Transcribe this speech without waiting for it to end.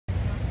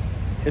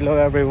Hello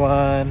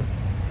everyone.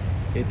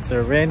 It's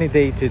a rainy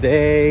day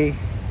today.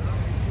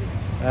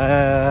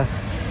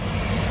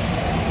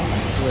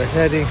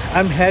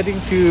 I'm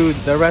heading to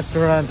the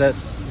restaurant that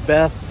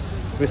Beth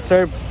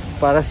reserved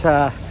para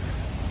sa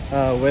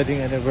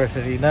wedding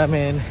anniversary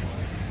namin.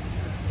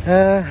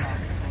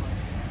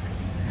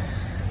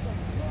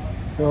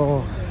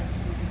 So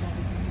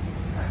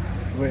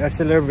we are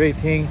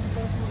celebrating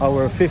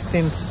our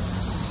 15th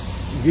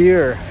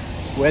year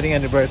wedding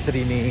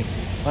anniversary ni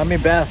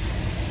Mami Beth.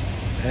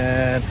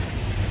 And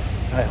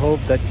I hope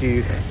that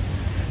you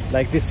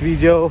like this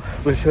video.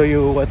 We'll show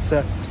you what's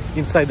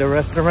inside the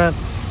restaurant.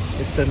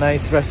 It's a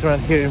nice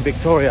restaurant here in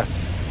Victoria,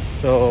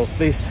 so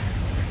please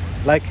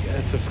like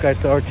and subscribe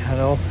to our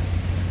channel,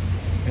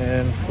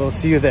 and we'll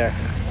see you there.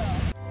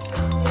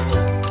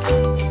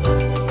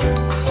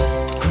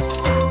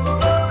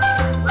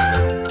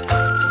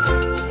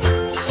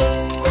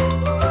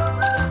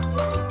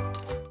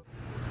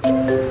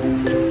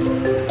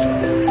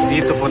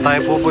 Dito po tayo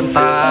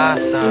pupunta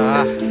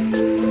sa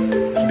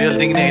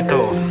building na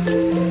ito.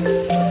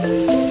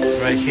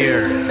 Right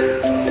here.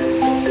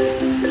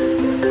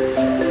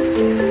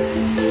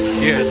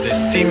 Here at the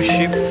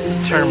steamship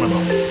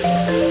terminal.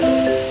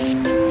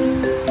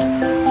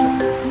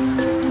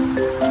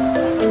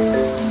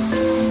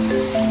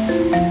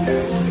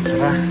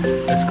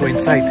 Let's go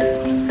inside.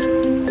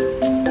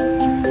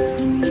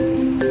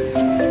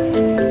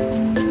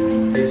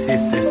 This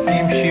is the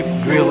steamship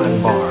grill and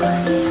bar.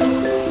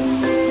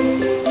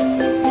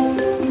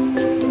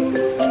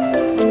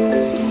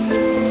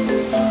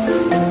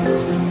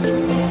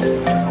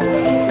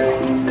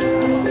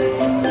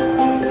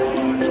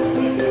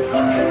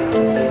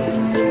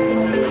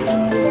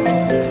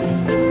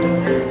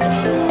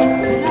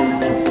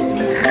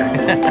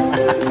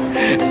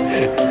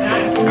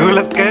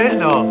 Gulat kayo,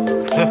 no?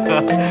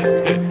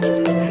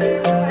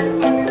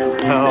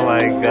 Oh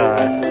my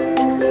gosh.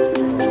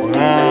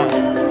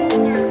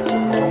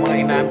 Mga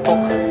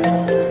inaantok.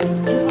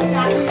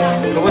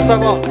 Kumusta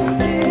po?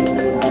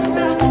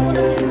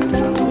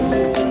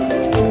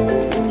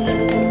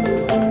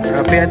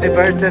 Happy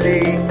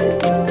anniversary.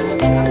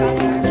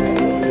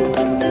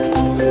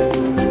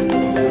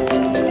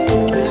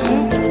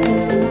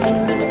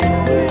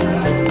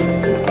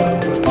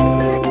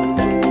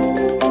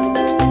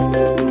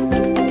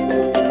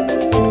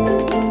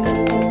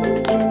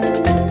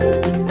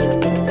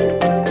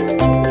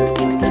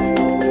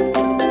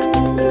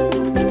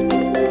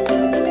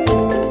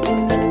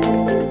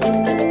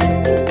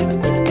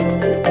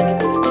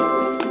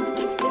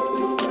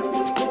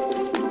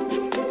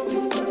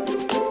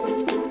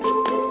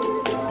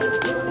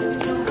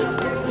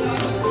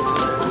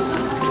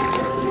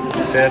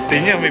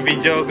 Swerte nyo, may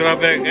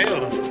videographer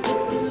kayo.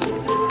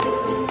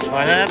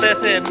 Ano na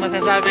Tess, ano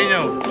masasabi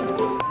nyo?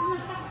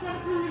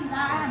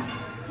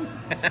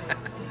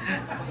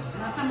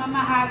 Nasa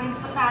mamahalin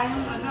pa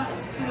tayong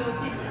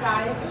exclusive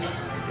tayo.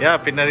 Yeah,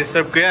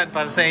 pinareserve ko yan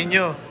para sa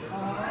inyo.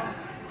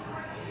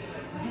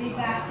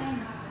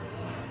 Bigatin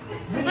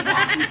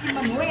si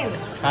Manuel.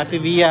 Ate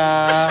Via,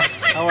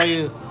 how are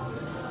you?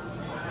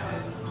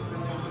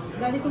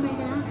 Dali kumain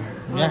ka na?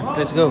 Yeah,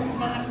 let's go.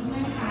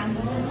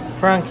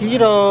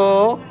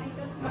 Frankito!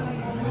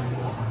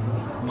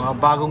 Mga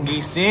bagong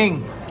gising.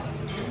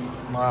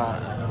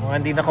 Mga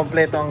hindi na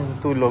kompleto ang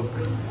tulog.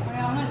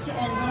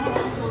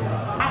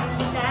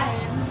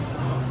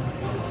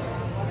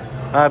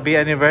 Happy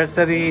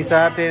anniversary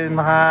sa atin,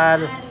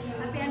 mahal.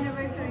 Happy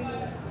anniversary.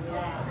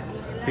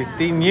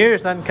 15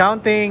 years and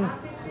counting.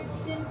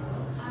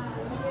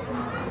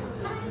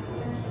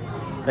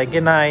 Thank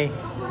you, Nay.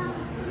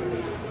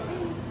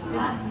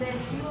 God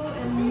bless you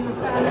and your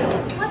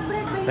family. What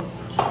bread ba yun?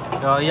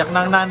 Iyak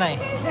ng nanay.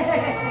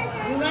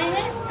 You want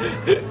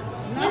it?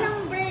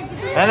 Anong bread?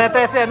 Ano,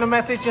 Tess, ano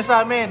message nyo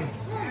sa amin?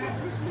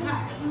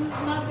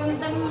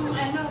 Magandang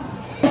ano.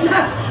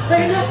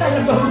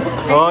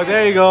 Oh,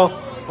 there you go.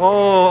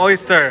 Oh,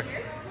 oyster.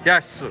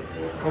 Yes,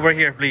 over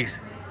here,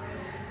 please.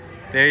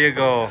 There you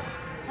go.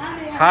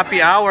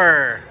 Happy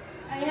hour.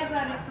 I have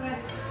a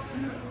request.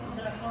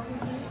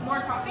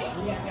 More coffee?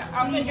 Yeah.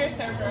 I'll send your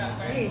server out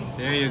there.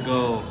 There you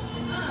go.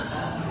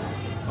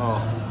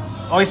 Oh.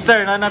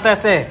 Oyster, na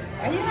Tess eh.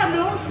 Ayun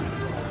ano?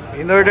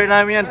 In-order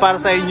namin yan para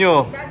sa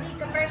inyo. Daddy,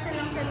 kapresyo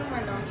lang siya nung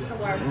sa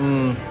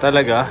warm.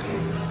 Talaga?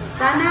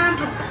 Sana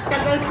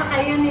tagal pa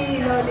kayo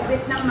ni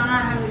Lolibit ng mga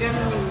hanggang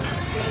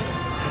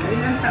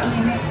ilang taon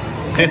yun eh.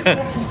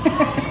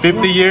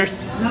 50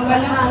 years. Na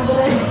walang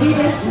 100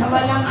 years. Na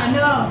walang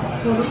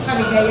puro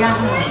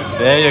kaligayahan.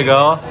 There you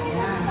go.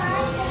 Yan.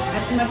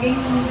 At maging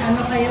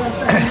kayo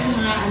sa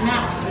mga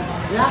anak.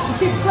 Wala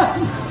kasi pa.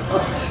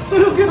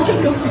 Tulog yung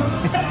tulog.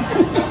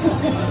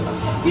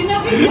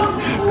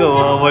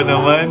 Kawawa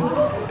naman.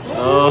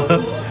 Oh.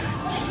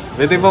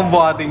 Pwede pang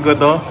buhatin ko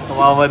to.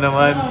 Kawawa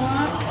naman.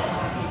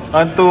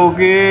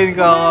 Antukin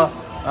ka.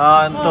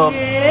 Antok.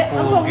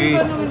 Pugi.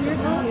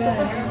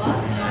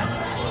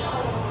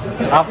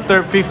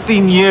 After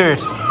 15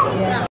 years.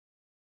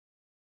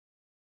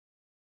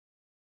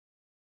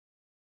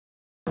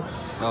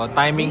 So,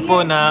 timing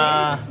po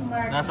na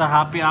nasa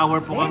happy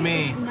hour po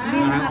kami.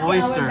 Ng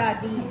oyster.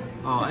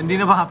 Oh, hindi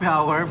na ba happy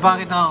hour?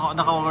 Bakit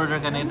naka-order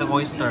ka na itong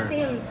oyster?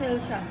 Sale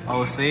siya.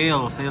 Oh,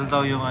 sale. Sale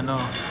daw yung ano.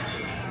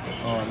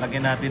 Oh,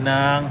 lagyan natin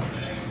ng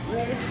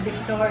Where is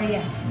Victoria?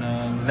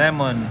 ng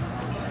lemon.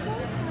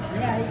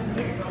 Yeah,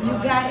 you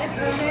got it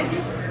already?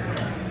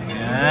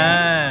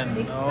 Yan.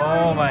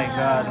 Oh my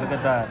God, look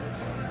at that.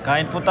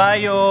 Kain po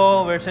tayo.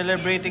 We're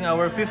celebrating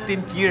our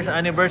 15th years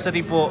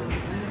anniversary po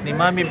ni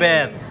Mami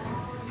Beth.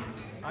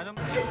 Ano?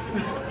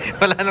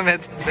 Wala na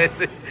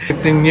message.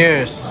 15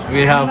 years.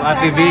 We have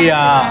Ate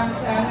Via.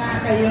 Sana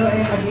kayo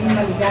ay maging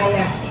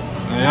maligaya.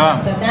 Ayan.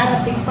 Sa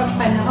darating pang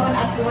panahon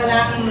at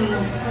walang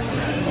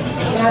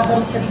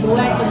labang sa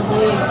buhay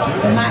kundi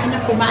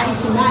kumain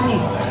si Mami.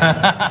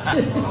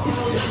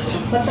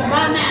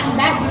 Mataba na ang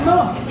daddy mo.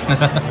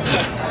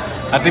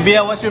 Ate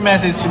Bia, what's your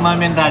message to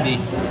Mommy and Daddy?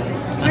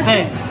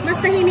 Ate! Mas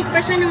tahimik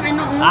pa siya ng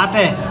ano.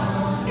 Ate!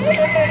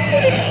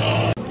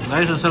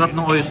 Guys, ang sarap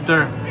ng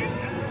oyster.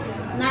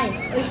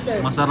 Nay,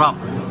 oyster. Masarap.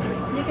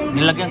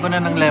 Nilagyan ko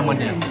na ng lemon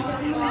yan.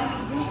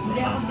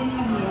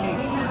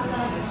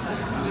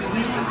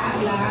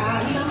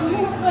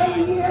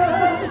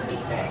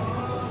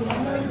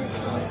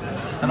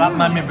 Sarap,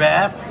 Mami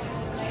Beth.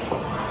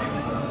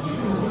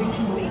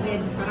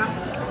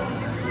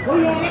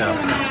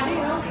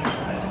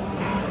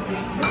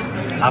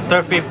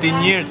 After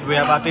 15 years, we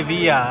have Ate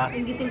Via.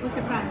 Inggitin ko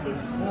si Francis.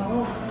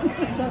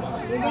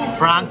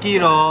 Frankie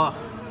Ro.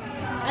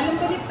 Alam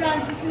ko ni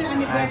Francis na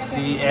And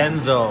anniversary. si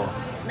Enzo.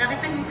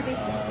 Nakita niya sa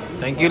Facebook.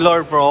 Thank you,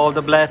 Lord, for all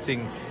the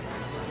blessings.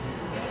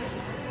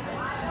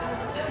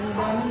 Ang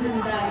dami ng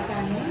dahil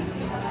kanya.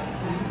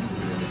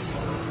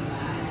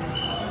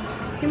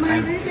 Si Mahal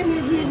na ito.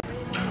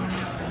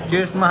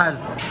 Cheers, mahal.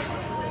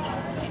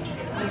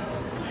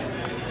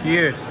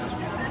 Cheers.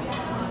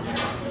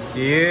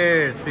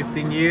 Cheers.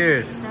 15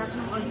 years. Sarap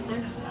ng oyster.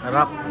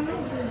 Harap.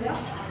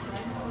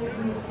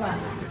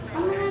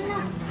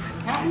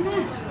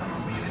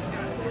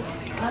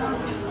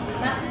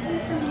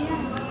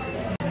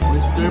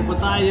 Oyster po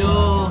tayo.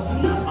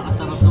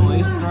 Napakasarap ng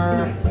oyster.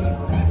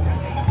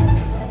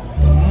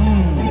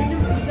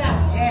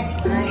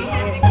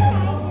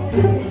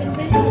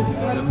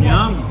 Yum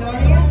yum.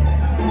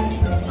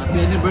 Happy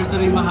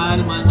anniversary, mahal.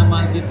 Mahal na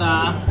mahal kita.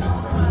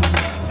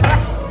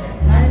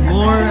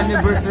 More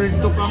anniversaries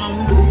to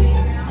come.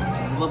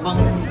 Ano ba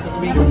bang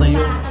sasabihin ko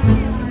sa'yo?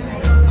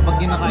 Kapag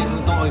kinakain ko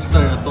itong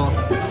oyster na to,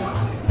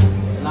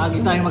 lagi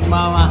tayong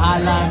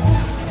magmamahalan.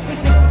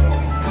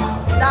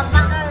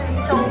 Dapat ka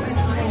showbiz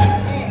place.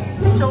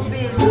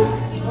 Showbiz.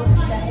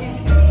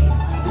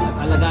 At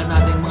alagaan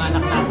natin yung mga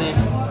anak natin.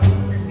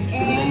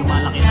 Dahil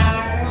lumalaki na.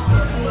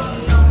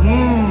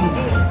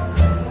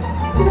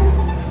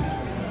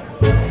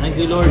 Thank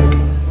you, Lord.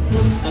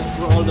 Thanks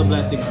for all the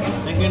blessings.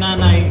 Thank you,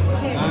 Nanay.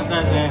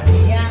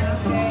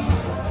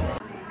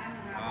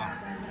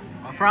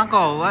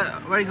 Franco, what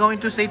are you going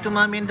to say to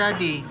Mommy and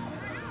Daddy?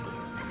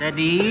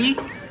 Daddy?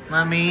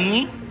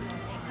 Mommy?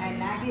 I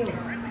love you.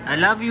 I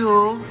love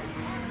you.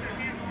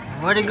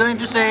 What are you going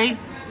to say?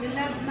 You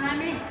love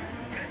Mommy?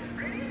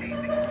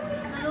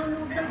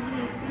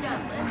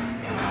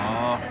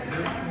 Oh.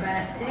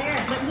 Buster.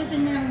 Ba't gusto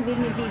niya ng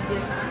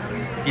binibigyo?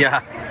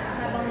 Yeah.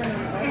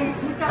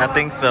 I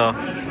think so.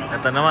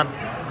 Ito naman.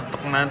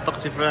 Antok na antok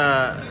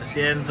si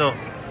Enzo.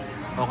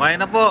 O,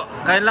 kain na po.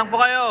 Kain lang po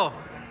kayo.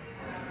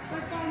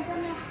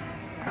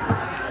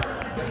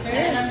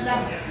 Wala ka.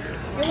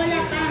 Wala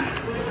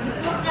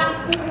ka.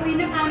 Uuwi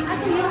na ka.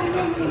 Ano yun?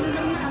 Ulo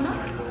lang na ano?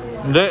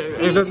 Hindi.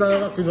 Isa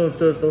talaga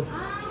kinulture to.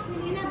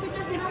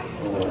 Inabita sila.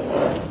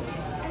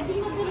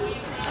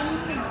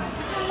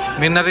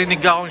 May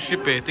narinig akong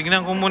ship eh.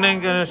 Tingnan ko muna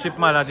yung ship,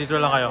 mala. Dito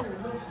lang kayo.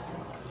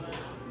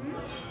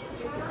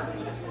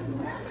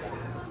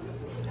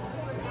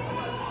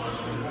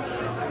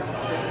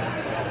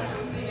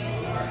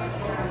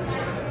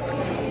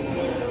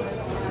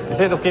 Is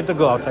it okay to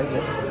go outside?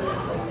 Yeah?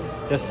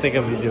 Just take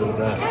a video of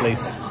the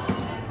place.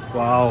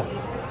 Wow.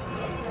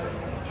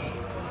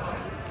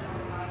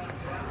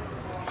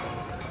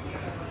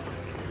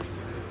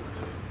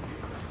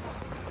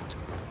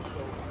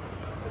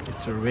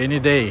 It's a rainy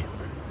day.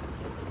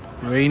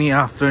 Rainy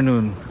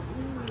afternoon.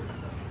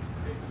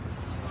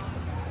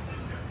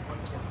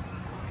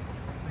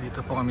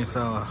 Dito po kami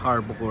sa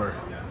Harbor,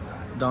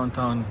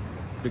 downtown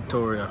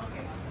Victoria.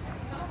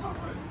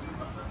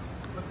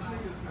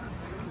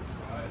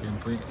 Yan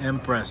po yung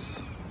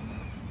Empress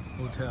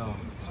Hotel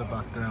sa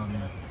background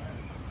niya.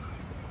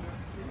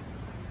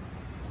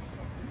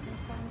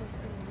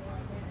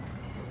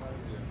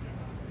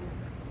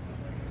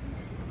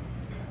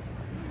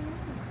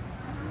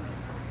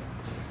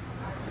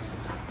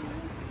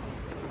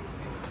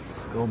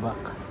 Let's go back.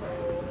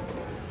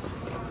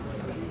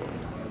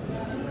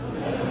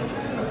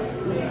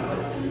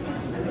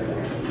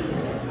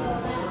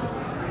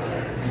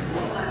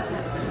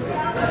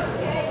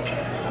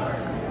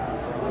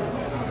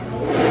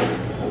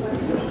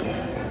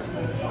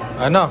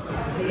 Ano?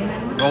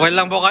 Okay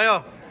lang po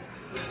kayo?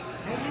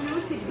 Ay, ano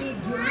si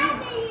Video Man?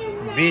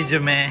 Video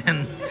man.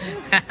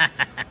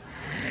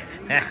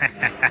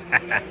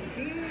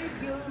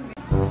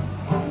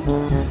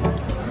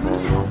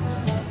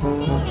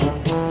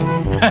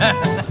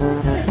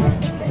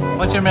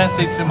 What's your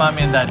message to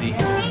mommy and daddy?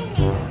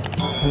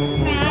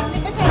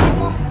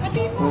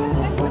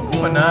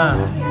 Ano na?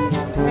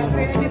 Happy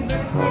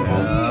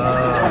anniversary.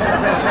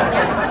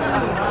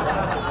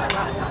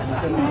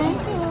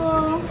 Thank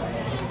you.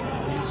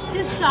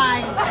 Just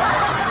shy.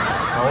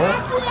 Oh?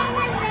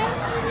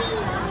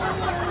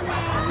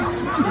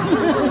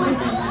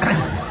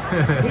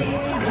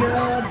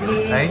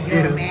 Thank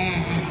you.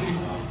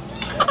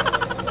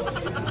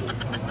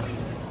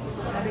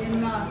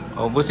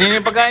 Oh, busin niyo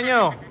yung pagkain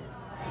nyo.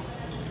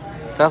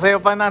 Sasayo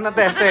pa na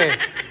natese.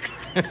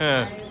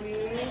 My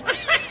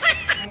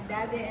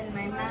daddy and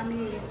my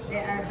mommy, they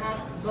are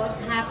both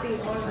happy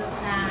all the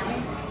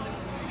time.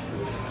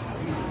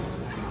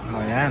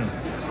 Oh, yan.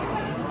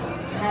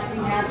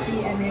 Happy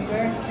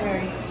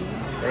anniversary.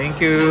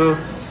 Thank you.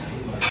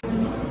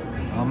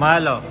 Oh,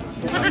 Malo.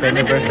 Happy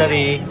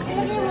anniversary.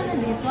 Ilagay mo na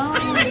dito.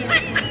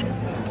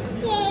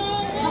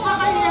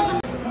 Nakakahiya ka.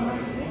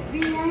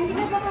 Bia, hindi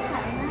ka ba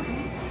kakain na?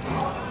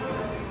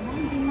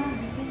 Hindi na.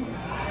 Gising.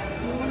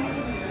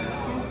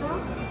 Kaso?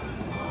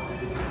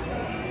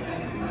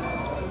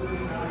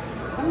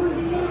 Ano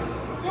Bia?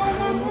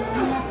 Kaya na.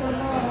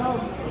 Natulog.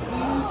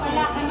 Yung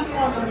pala ka na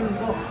coloring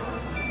book.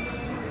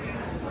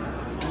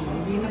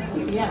 Hindi na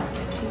Bia.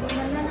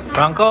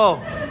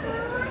 Franco.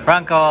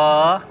 Franco.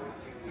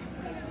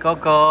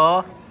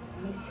 Coco.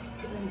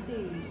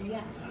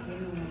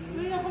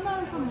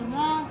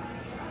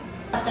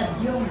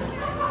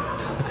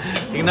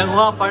 Tingnan ko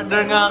nga,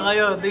 partner nga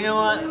kayo. Tingnan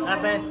mo,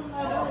 ate.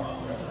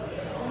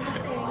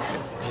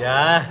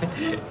 Yan.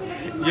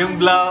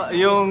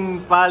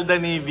 Yung palda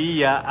ni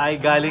Via ay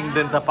galing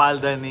din sa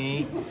palda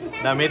ni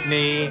damit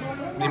ni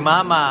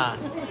Mama.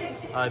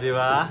 Ah, di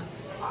ba?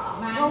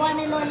 Gawa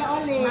ni Lola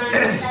Olive.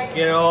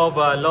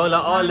 Kiroba,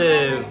 Lola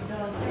Olive.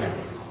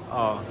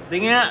 Oh,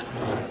 tingnan nga.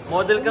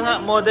 Model ka nga,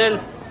 model.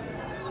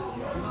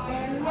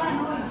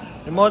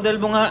 Yung model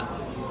mo nga.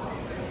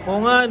 Oo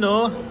nga,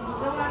 no?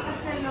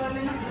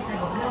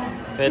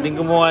 Pwedeng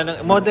gumawa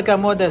ng... Model ka,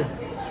 model.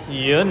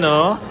 Yun,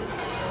 no?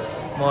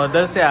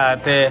 Model si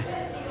ate.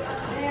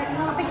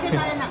 Picture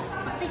tayo na.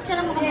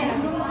 Picture mo kami.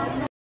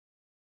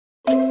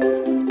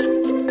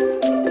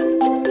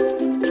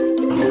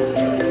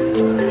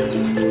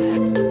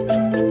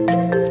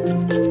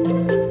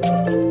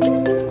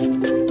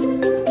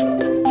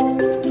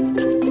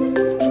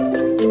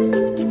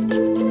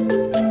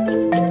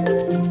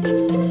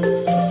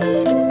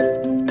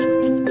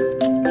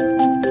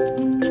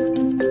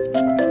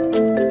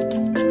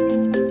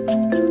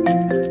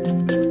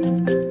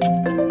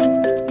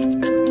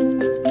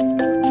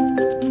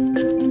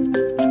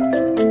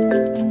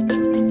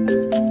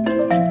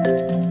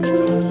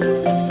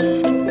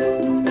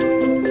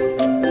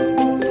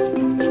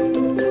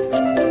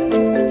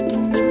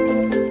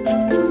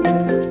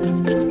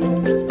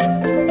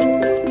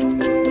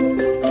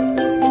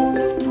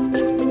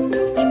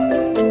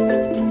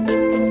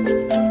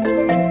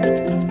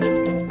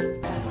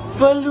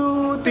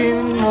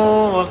 Balutin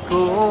mo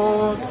ako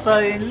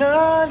sa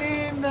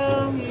ilalim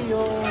ng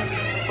iyong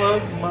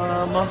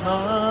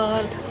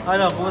pagmamahal.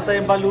 Ano, kumusta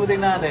yung balutin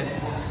natin?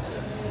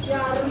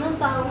 Siyaro ng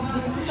tawag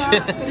dito sa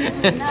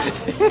Pilipinas.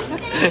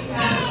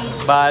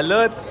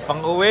 Balot,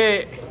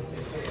 pang-uwi.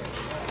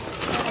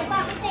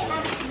 Bakit eh?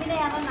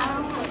 Binayaran na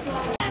ako.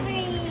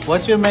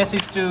 What's your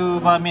message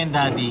to mommy and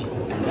daddy?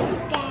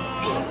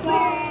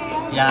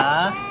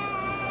 Yeah?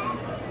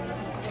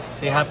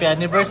 Say happy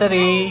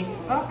anniversary.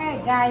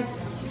 Okay, guys.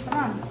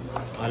 Come on.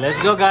 Oh,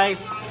 let's go,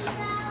 guys.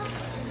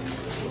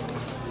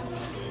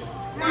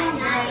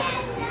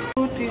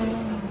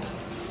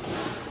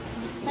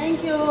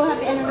 Thank you.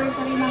 Happy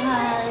anniversary,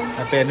 mahal.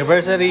 Happy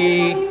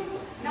anniversary.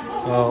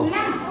 Oh.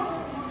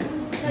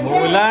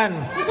 Umuulan.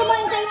 Gusto mo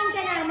hintayin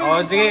ka namin?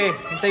 Oh, sige.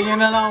 Hintayin nyo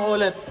na lang ako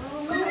ulit.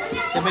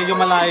 Kasi medyo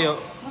malayo.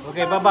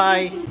 Okay,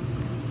 bye-bye.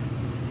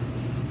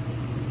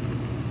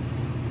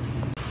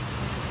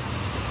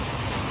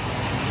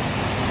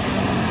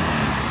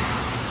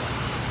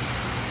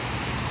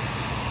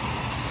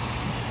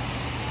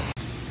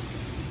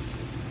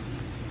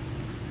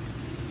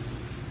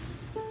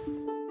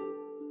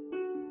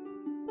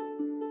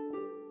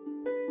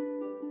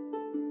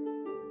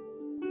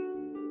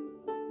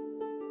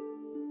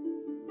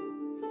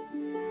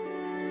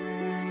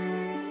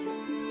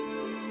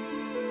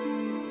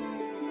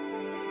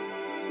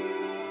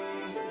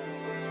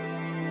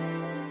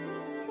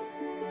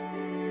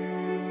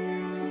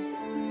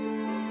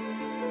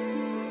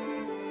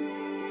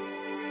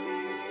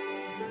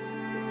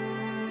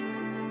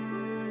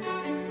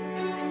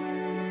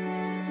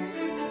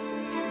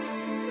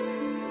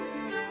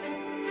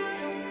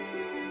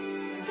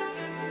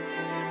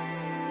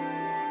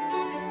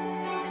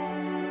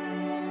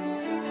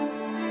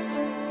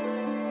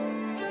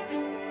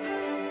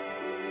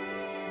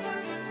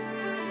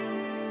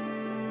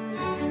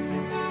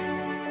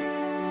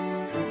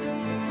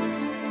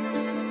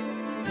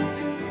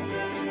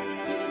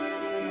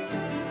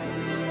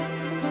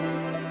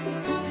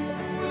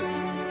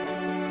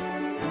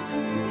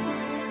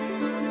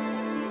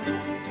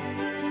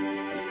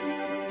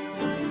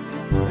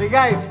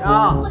 Okay guys,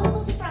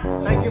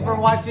 thank you for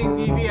watching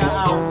TV.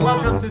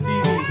 Welcome to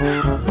TV.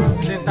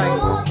 Then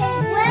tayo.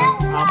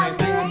 Okay,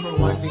 thank you for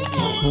watching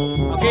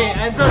TV. Okay,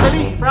 and so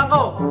dali,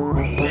 Franco.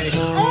 Okay.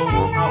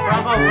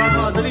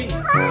 Franco, dali.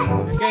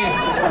 Okay.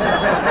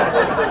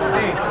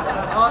 Okay.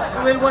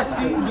 We'll watch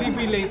the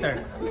Blippi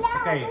later.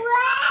 Okay.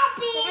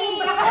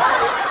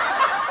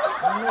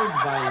 Ano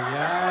ba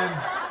yan?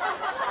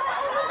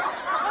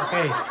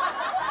 Okay.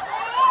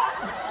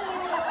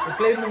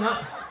 I-play mo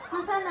nga.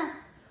 Nasaan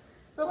na?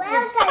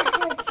 Welcome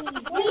to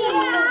TV. I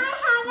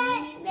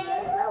haven't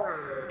been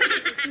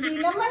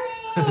Hindi naman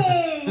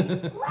eh.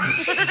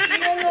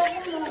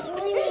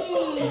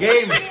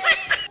 Game.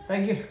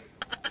 Thank you.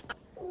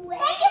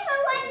 Thank you for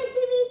watching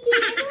TV.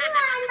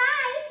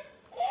 Bye.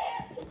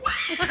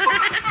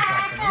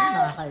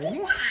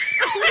 Nakakainis.